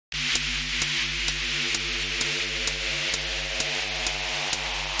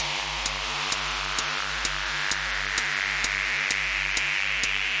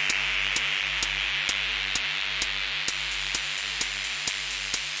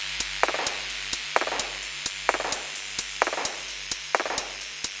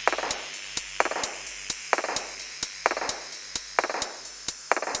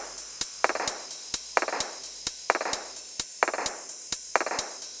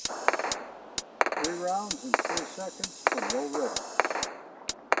3 rounds in 3 seconds from low ready.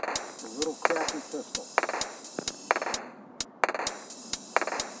 A little crappy pistol.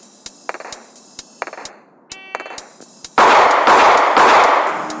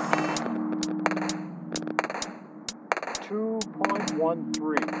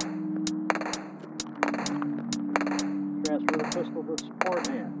 .13. Transfer the pistol to support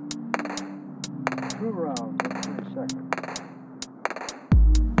hand. 2 rounds in 3 seconds.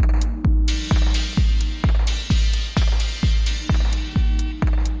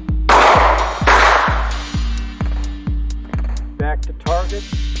 Back to target.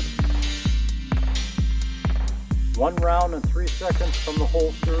 1 round in 3 seconds from the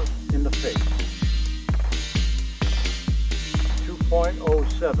holster in the face.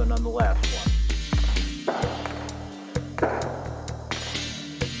 2.07 on the last one.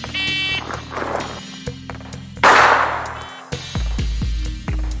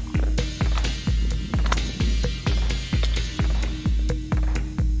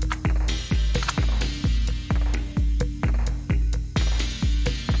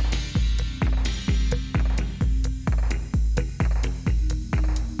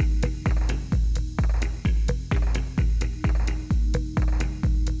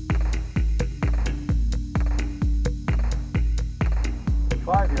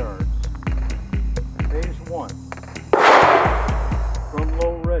 Phase 1. From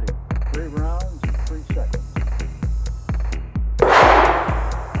low ready. 3 rounds in 3 seconds.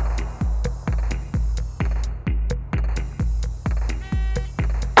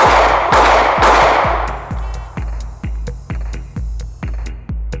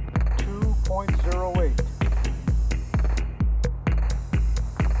 .08.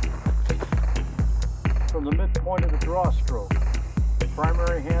 From the midpoint of the draw stroke.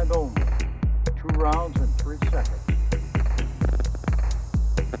 Primary hand only. 2 rounds in 3 seconds.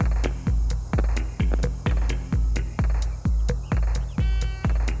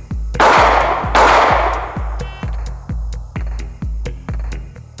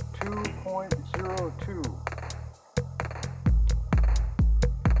 .02.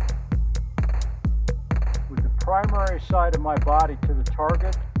 With the primary side of my body to the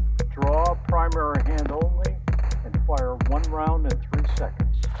target, draw primary hand only and fire 1 round in 3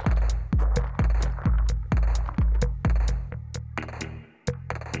 seconds.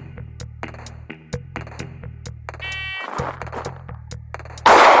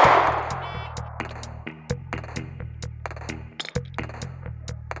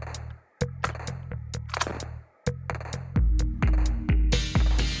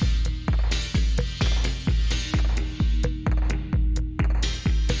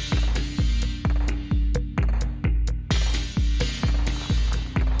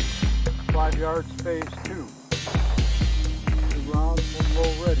 Yards, phase 2. 2 rounds from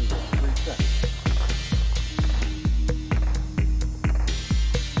low ready in 3 seconds.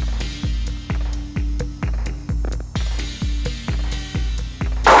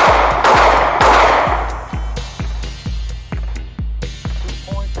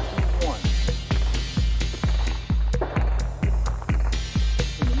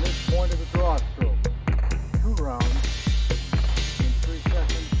 In the midpoint of the draw stroke. 2 rounds in 3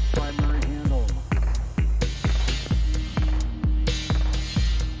 seconds. Primary hand only.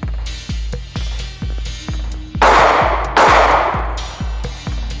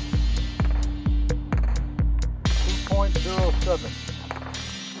 .07.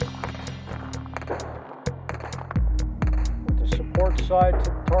 With the support side to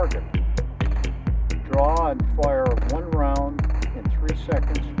the target. Draw and fire 1 round in 3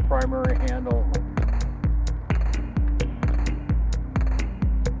 seconds. Primary hand only.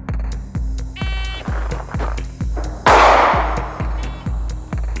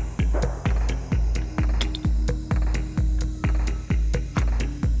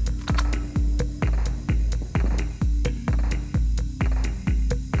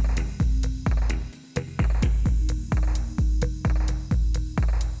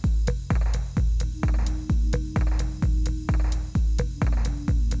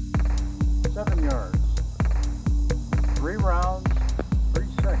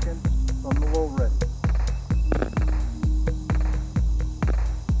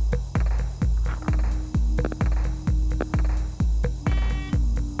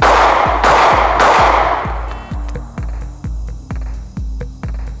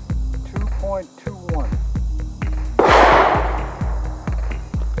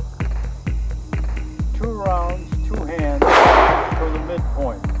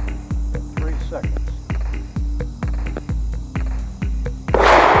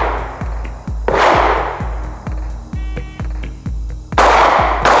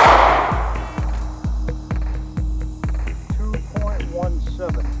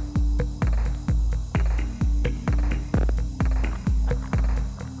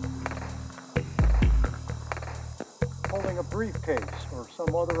 case or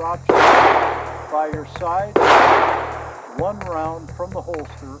some other object by your side. 1 round from the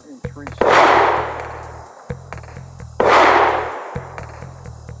holster in 3 seconds.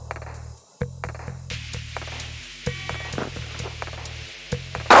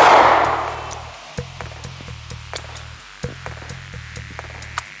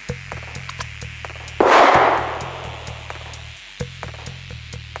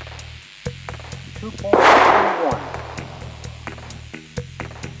 2.31.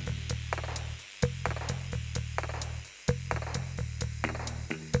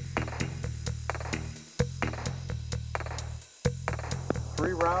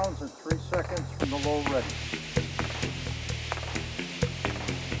 Three rounds in 3 seconds from the low ready.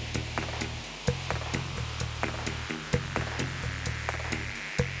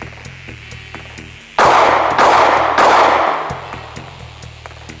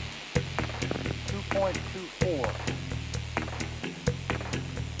 .24.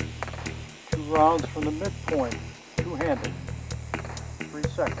 2 rounds from the midpoint, two-handed, 3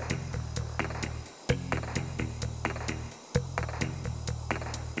 seconds.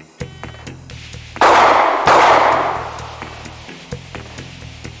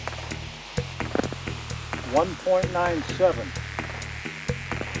 1.97.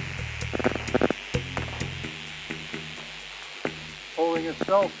 Holding a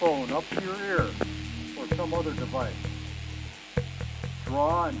cell phone up to your ear or some other device.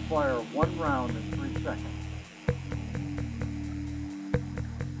 Draw and fire 1 round in 3 seconds.